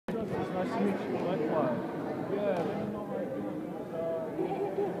Nice to meet you. Likewise. Yeah, let me know how you're doing.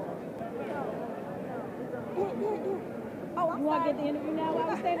 Oh, I'm You want to get the interview now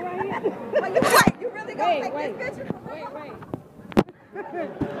while I'm standing right here? Well, you really gonna take this picture? Wait. You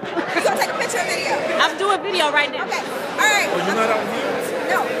gonna take a picture or video? I'm doing video right now. Okay. All right. Oh, you're not out here?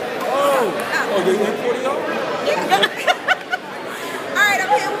 No. Oh, you're in 40 out? Yeah. All right, I'm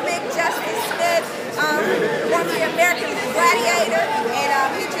here with Big Justice Smith, formerly American Gladiator,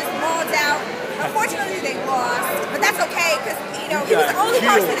 and he just balled out. Unfortunately, they lost, but that's okay because he was the only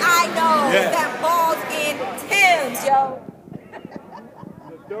person I know that balls in Timbs, yo.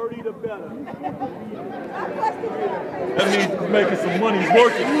 The dirty, the better. That means he's making some money. He's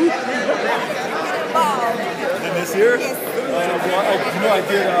working. And this here? Yes. Well, I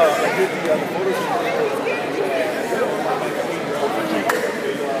did the photo shoot.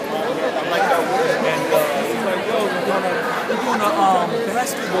 I like that word. And it's like, yo, we're doing a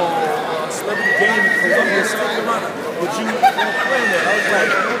basketball celebrity game. It's up here, but you won't play that. I was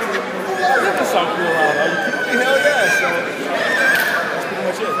like, that does sound cool. Are you kidding me? Hell yeah. So that's pretty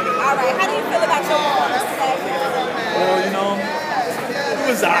much it. All right, how do you feel about your performance today? Well, it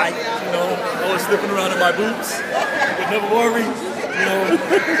was I was slipping around in my boots, but never worry.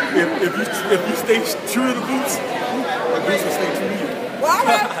 If you stay true to the boots will stay true to you. Well,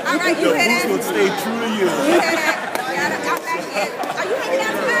 all right, you hear that? The boots will stay true to you. You hear that? Y'all back here. Are you hanging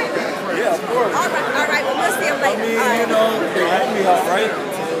out tonight? Yeah, of course. All right, well, we'll see you later. I mean, they had me out, right?